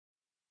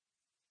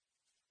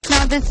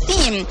the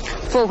theme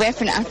for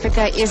Western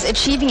Africa is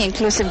achieving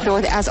inclusive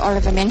growth, as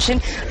Oliver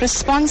mentioned.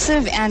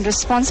 Responsive and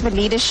responsible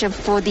leadership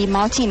for the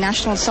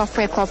multinational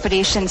software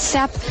corporation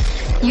SAP.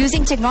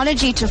 Using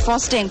technology to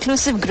foster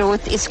inclusive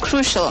growth is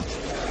crucial.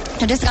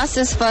 To discuss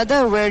this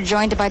further, we're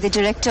joined by the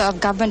Director of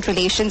Government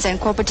Relations and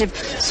Corporate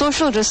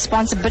Social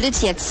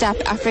Responsibility at SAP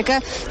Africa,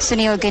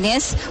 Sunil,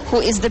 who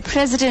is the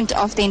President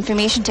of the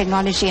Information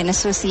Technology and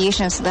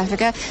Association of South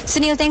Africa.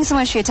 Sunil, thanks so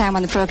much for your time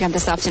on the program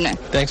this afternoon.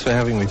 Thanks for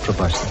having me,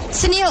 Prabhashni.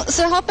 Sunil,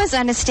 so help us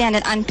understand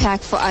and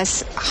unpack for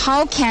us,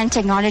 how can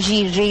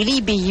technology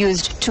really be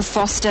used to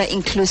foster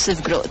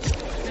inclusive growth?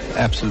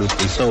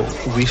 Absolutely. So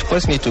we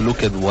first need to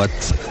look at what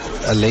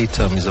a lay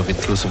term is of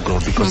inclusive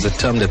growth, because the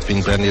term that's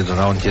been branded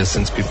around here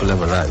since people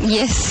have arrived.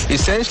 Yes.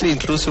 Essentially,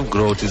 inclusive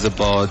growth is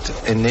about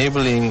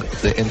enabling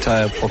the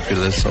entire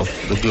populace of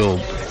the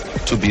globe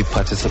to be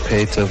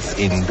participative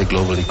in the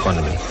global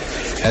economy.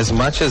 As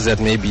much as that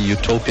may be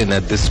utopian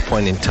at this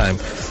point in time,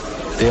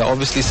 there are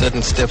obviously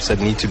certain steps that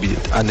need to be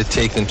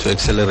undertaken to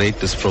accelerate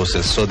this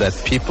process so that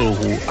people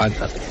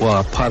who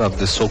are part of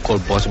the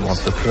so-called bottom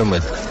of the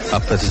pyramid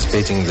are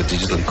participating in the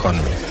digital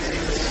economy.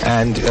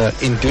 And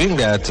in doing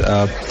that,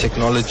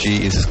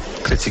 technology is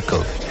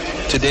critical.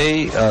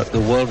 Today, the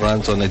world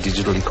runs on a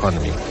digital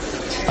economy.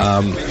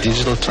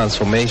 Digital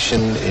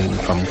transformation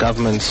from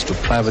governments to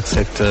private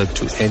sector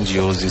to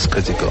NGOs is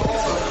critical.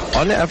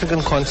 On the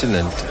African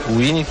continent,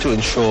 we need to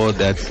ensure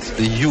that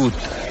the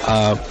youth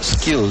are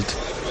skilled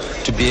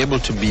to be able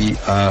to be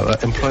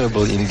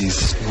employable in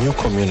these new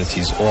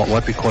communities, or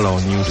what we call our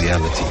new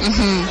reality.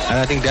 And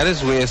I think that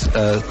is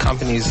where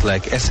companies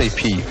like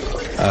SAP,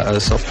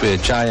 a software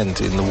giant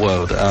in the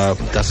world,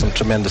 does some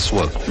tremendous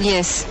work.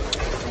 Yes.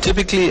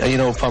 Typically,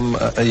 from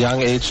a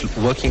young age,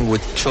 working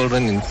with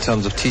children in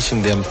terms of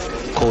teaching them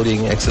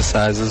coding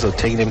exercises or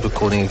taking them to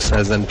coding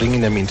exercises and bringing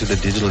them into the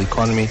digital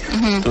economy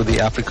through the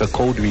Africa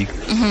Code Week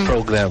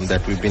program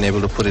that we've been able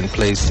to put in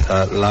place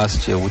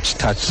last year, which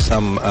touched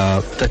some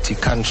 30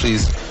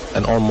 countries,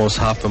 and almost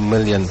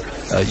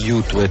 500,000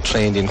 youth were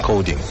trained in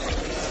coding.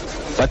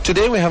 But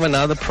today we have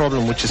another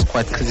problem which is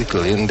quite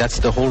critical, and that's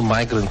the whole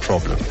migrant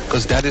problem,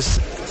 because that is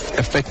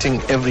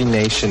affecting every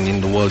nation in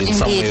the world in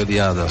some way or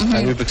the other.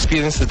 And we've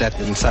experienced that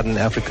in Southern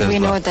Africa as well. We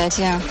know that,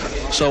 yeah.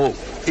 So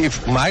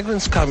if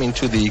migrants come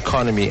into the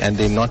economy and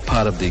they're not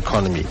part of the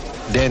economy,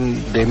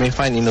 then they may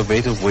find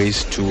innovative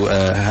ways to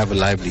have a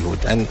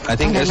livelihood. And I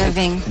think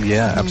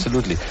yeah,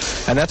 absolutely.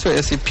 And that's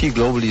where SAP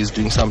globally is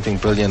doing something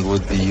brilliant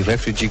with the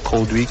Refugee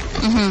Code Week,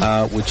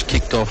 which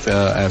kicked off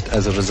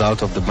as a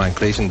result of the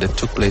migration that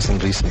took place in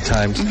recent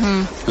times.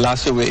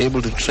 Last year we were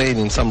able to train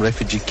in some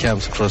refugee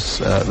camps across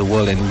the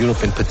world, and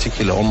Europe in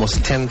particular,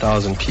 almost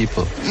 10,000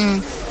 people.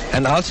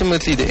 And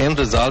ultimately, the end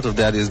result of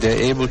that is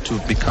they're able to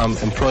become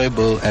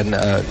employable and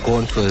go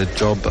into a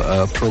job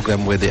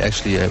program where they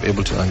actually are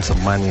able to earn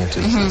some money into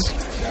this.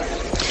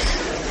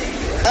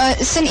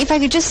 Sun, if I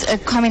could just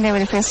comment there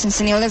with a question,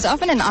 Sunil, there's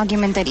often an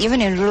argument that even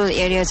in rural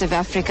areas of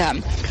Africa,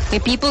 where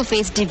people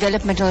face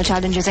developmental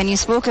challenges, and you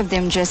spoke of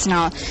them just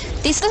now,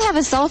 they still have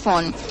a cell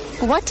phone.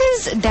 What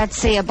does that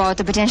say about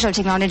the potential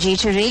technology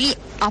to really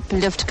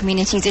uplift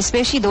communities,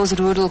 especially those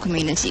rural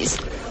communities?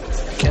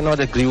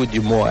 Cannot agree with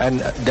you more, and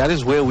that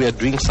is where we are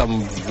doing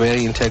some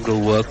very integral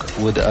work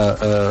with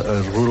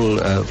a rural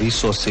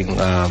resourcing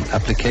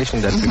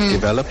application that we've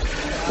developed,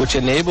 which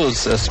enables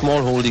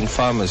small-holding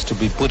farmers to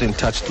be put in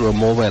touch through a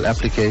mobile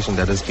application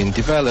that has been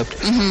developed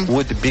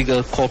with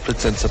bigger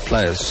corporates and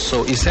suppliers.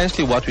 So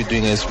essentially what we're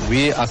doing is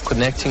we are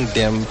connecting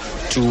them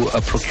to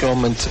a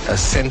procurement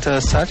center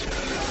as such.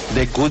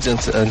 The goods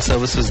and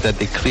services that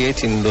they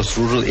create in those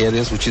rural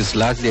areas, which is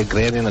largely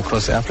agrarian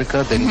across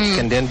Africa, then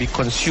can then be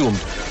consumed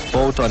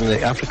both on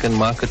the African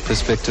market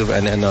perspective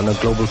and on a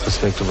global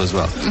perspective as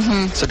well.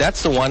 So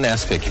that's the one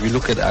aspect. If you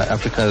look at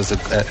Africa as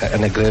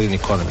an agrarian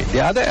economy.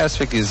 The other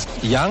aspect is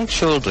young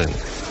children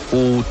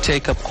who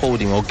take up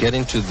coding or get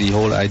into the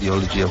whole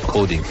ideology of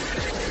coding.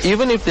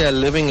 Even if they are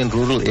living in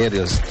rural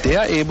areas, they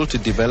are able to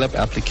develop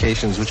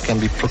applications which can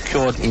be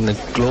procured in a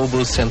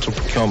global central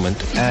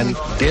procurement and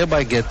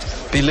thereby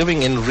be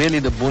living in really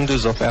the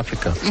bundus of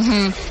Africa.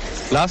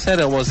 Last night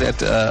I was at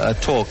a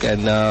talk,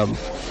 and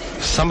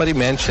somebody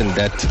mentioned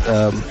that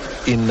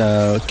in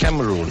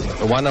Cameroon,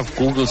 one of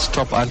Google's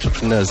top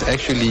entrepreneurs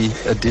actually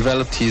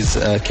developed his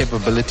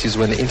capabilities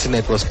when the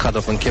internet was cut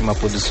off and came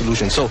up with a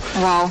solution. So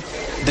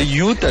the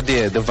youth are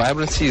there, the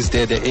vibrancy is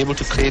there, they're able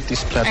to create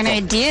these platforms.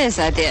 And ideas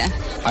are there.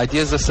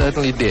 Ideas are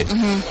certainly there.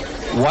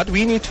 What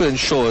we need to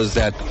ensure is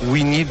that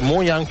we need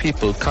more young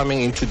people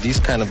coming into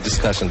these kind of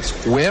discussions.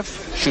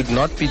 WEF should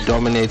not be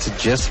dominated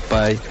just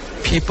by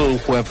people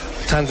who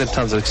have tons and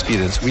tons of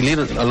experience. We need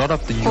a lot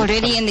of the youth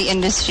already in the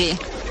industry.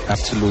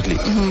 Absolutely.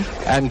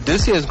 And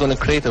this year is going to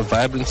create a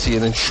vibrancy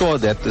and ensure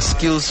that the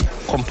skills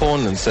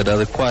components that are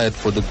required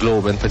for the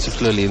globe, and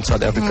particularly in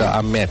South Africa,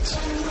 are met.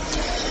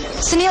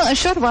 Sunil, a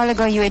short while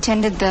ago you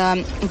attended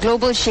the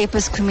Global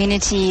Shapers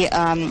Community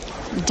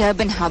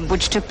Durban hub,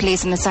 which took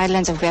place in the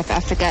sidelines of WEF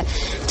Africa.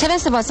 Tell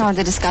us about some of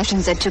the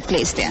discussions that took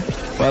place there.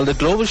 Well, the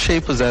global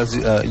shapers, as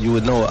you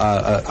would know,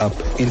 are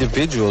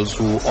individuals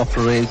who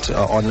operate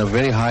on a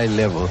very high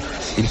level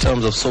in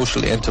terms of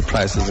social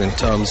enterprises, in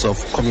terms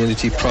of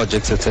community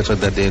projects, etc.,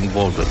 that they're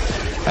involved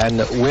with.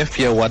 And WEF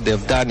here, what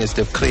they've done is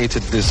they've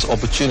created this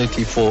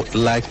opportunity for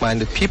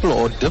like-minded people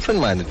or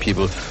different-minded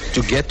people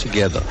to get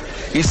together.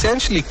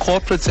 Essentially,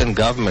 corporates and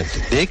government,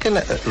 they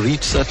can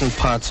reach certain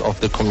parts of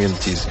the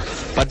communities.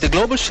 But the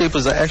global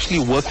shapers are actually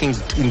working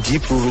in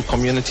deep rural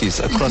communities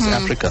across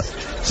Africa.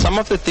 Some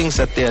of the things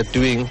that they are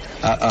doing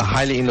are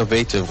highly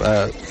innovative,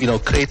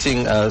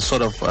 creating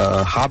sort of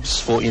hubs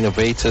for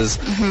innovators.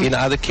 In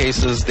other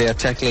cases, they are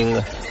tackling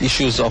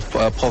issues of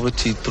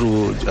poverty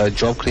through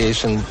job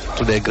creation,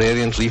 through the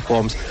agrarian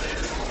reforms.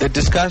 The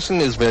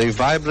discussion is very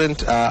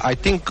vibrant. I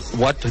think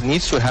what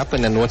needs to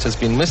happen and what has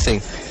been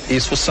missing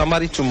is for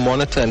somebody to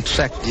monitor and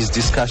track these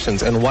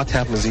discussions and what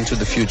happens into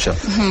the future.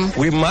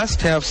 We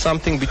must have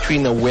something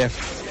between a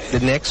WEF, the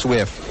next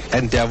WEF,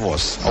 and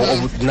Davos,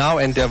 or now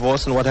and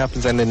Davos, and what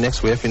happens in the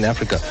next WEF in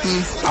Africa.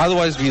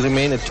 Otherwise, we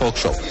remain a talk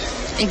show.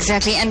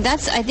 Exactly, and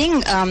that's, I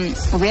think,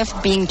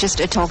 WEF being just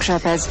a talk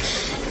shop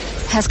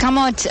has come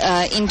out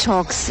in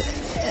talks.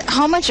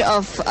 How much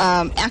of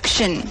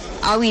action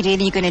are we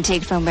really going to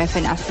take from WEF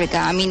in Africa?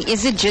 I mean,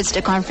 is it just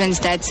a conference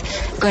that's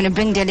going to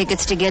bring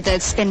delegates together,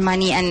 spend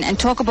money, and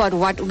talk about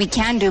what we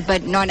can do,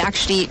 but not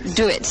actually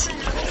do it?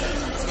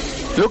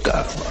 Look,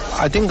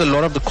 I think a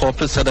lot of the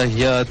corporates that are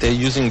here, they're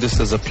using this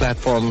as a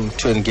platform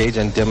to engage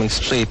and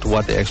demonstrate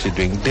what they're actually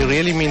doing. They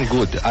really mean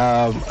good.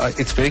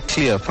 It's very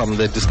clear from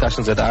the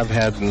discussions that I've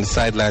had in the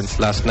sidelines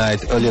last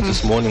night, earlier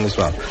this morning as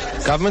well.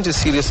 Government is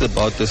serious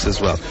about this as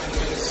well.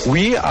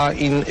 We are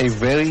in a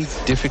very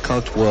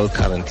difficult world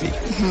currently.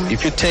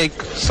 If you take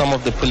some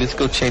of the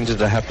political changes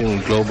that are happening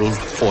in global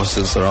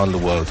forces around the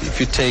world, if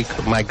you take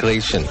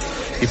migration,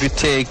 if you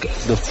take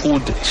the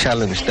food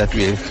challenge that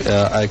we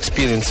are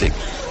experiencing,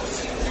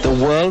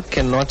 the world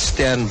cannot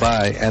stand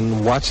by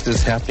and watch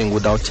this happening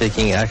without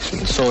taking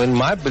action. So in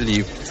my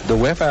belief, the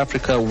WEF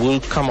Africa will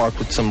come out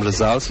with some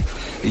results.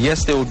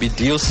 Yes, there will be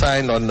deals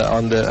signed on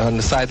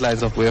the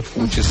sidelines of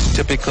WEF, which is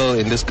typical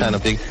in this kind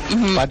of thing.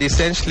 But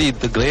essentially,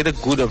 the greater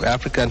good of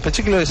Africa, and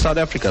particularly South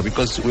Africa,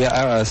 because we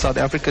are South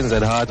Africans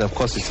at heart. Of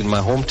course, it's in my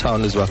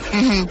hometown as well.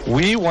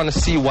 We want to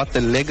see what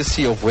the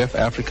legacy of WEF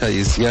Africa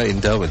is here in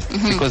Durban,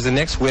 because the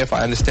next WEF,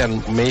 I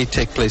understand, may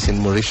take place in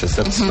Mauritius.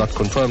 That's not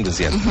confirmed as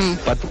yet,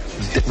 but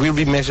we'll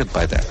be measured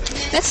by that.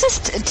 Let's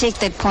just take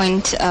that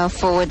point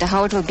forward,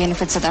 how it will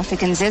benefit South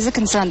Africans. There's a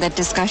concern that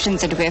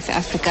discussions at WEF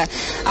Africa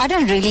are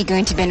not really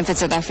going to benefit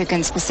South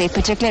Africans per se,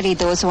 particularly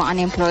those who are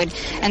unemployed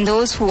and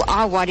those who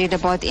are worried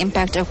about the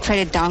impact of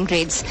credit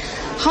downgrades.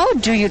 How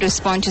do you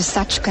respond to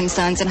such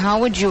concerns, and how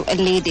would you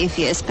allay their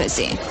fears per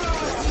se?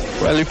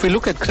 Well, if we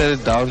look at credit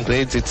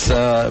downgrades, it's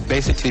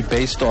basically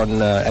based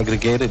on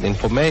aggregated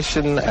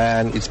information,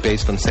 and it's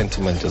based on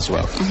sentiment as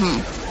well.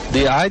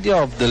 The idea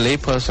of the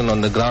layperson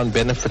on the ground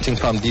benefiting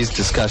from these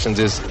discussions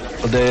is,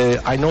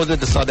 I know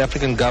that the South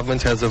African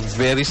government has a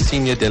very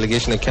senior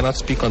delegation. I cannot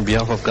speak on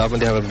behalf of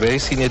government. They have a very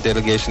senior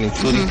delegation,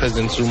 including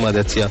President Zuma,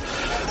 that's here,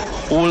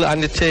 who will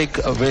undertake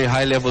very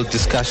high-level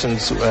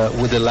discussions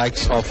with the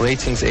likes of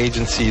ratings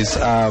agencies,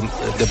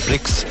 the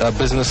BRICS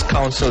Business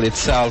Council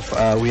itself.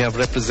 We have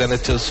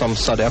representatives from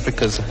South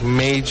Africa's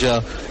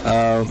major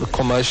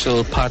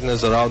commercial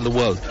partners around the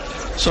world.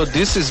 So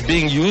this is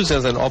being used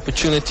as an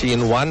opportunity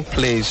in one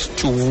place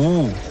to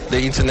woo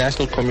the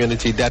international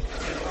community that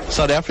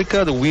South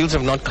Africa, the wheels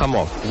have not come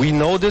off. We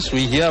know this.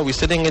 We're here. We're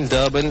sitting in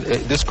Durban.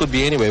 This could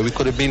be anywhere. We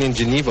could have been in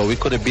Geneva. We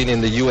could have been in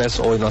the U.S.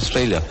 or in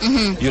Australia.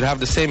 You'd have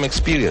the same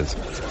experience.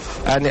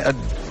 And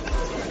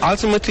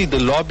ultimately, the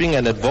lobbying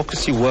and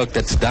advocacy work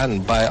that's done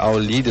by our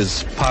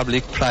leaders,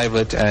 public,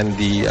 private, and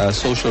the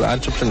social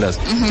entrepreneurs,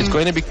 is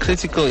going to be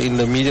critical in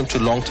the medium to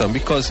long term,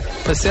 because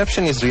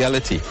perception is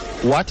reality.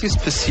 What is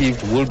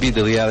perceived will be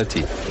the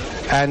reality.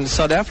 And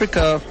South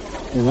Africa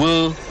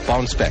will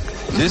bounce back.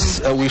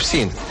 This we've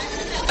seen.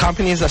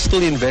 Companies are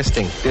still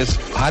investing. There's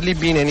hardly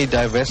been any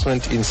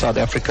divestment in South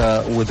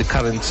Africa with the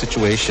current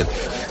situation.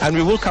 And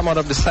we will come out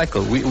of the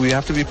cycle. We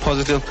have to be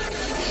positive.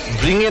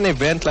 Bring an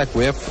event like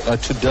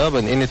WEF to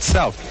Durban in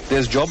itself,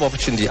 there's job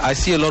opportunity. I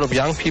see a lot of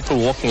young people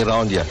walking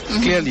around here.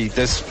 Clearly,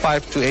 there's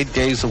 5 to 8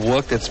 days of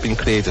work that's been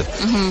created.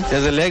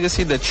 There's a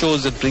legacy that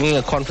shows that bringing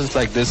a conference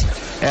like this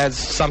adds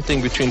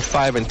something between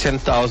 5 and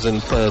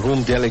 10,000 per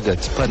room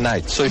delegates per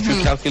night. So if you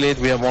calculate,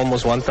 we have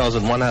almost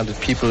 1,100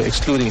 people,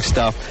 excluding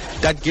staff.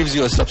 That gives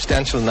you a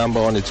substantial number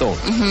on its own.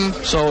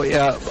 So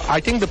I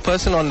think the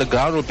person on the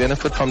ground will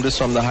benefit from this,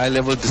 from the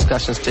high-level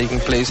discussions taking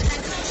place.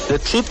 The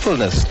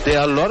truthfulness. There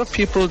are a lot of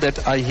people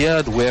that are here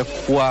at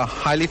WEF who are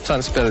highly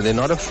transparent. They're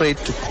not afraid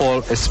to call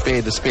a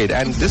spade a spade.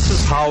 And this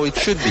is how it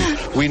should be.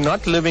 We're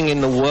not living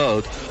in a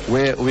world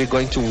where we're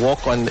going to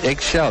walk on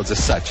eggshells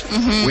as such.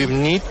 We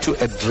need to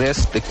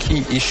address the key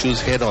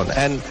issues head on.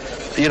 And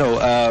you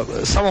know,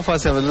 some of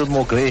us have a little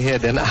more gray hair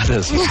than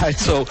others, right?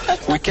 So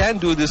we can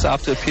do this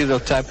after a period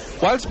of time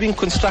whilst being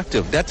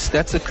constructive.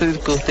 That's a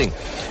critical thing.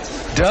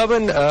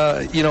 Durban,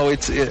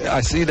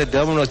 I see that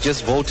Durban was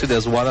just voted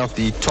as one of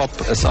the top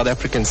South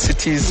African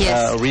cities.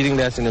 Yes. Reading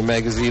that in a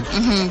magazine.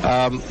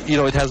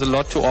 It has a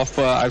lot to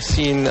offer. I've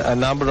seen a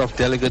number of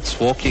delegates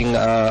walking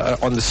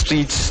on the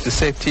streets. The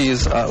safety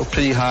is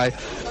pretty high.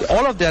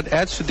 All of that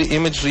adds to the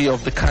imagery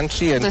of the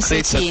country and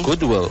creates a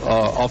goodwill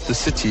of the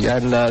city.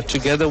 And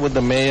together with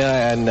the mayor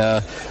and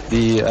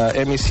the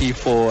MEC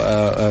for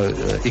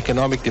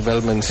Economic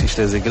Development,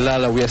 Sister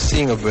Zigilala, we are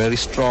seeing a very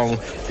strong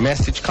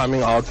message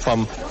coming out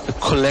from the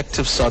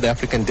collective South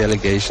African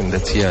delegation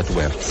that's here at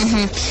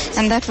WEF.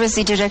 And that was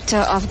the Director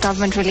of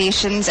Government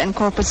Relations and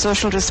Corporate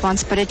Social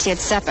Responsibility at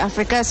SAP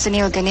Africa,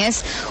 Sunil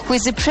Ganesh, who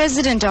is the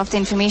President of the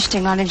Information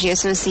Technology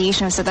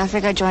Association of South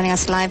Africa, joining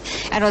us live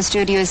at our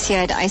studios here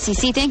at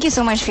ICC. Thank you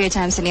so much for your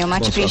time, Sunil.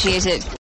 Much appreciated.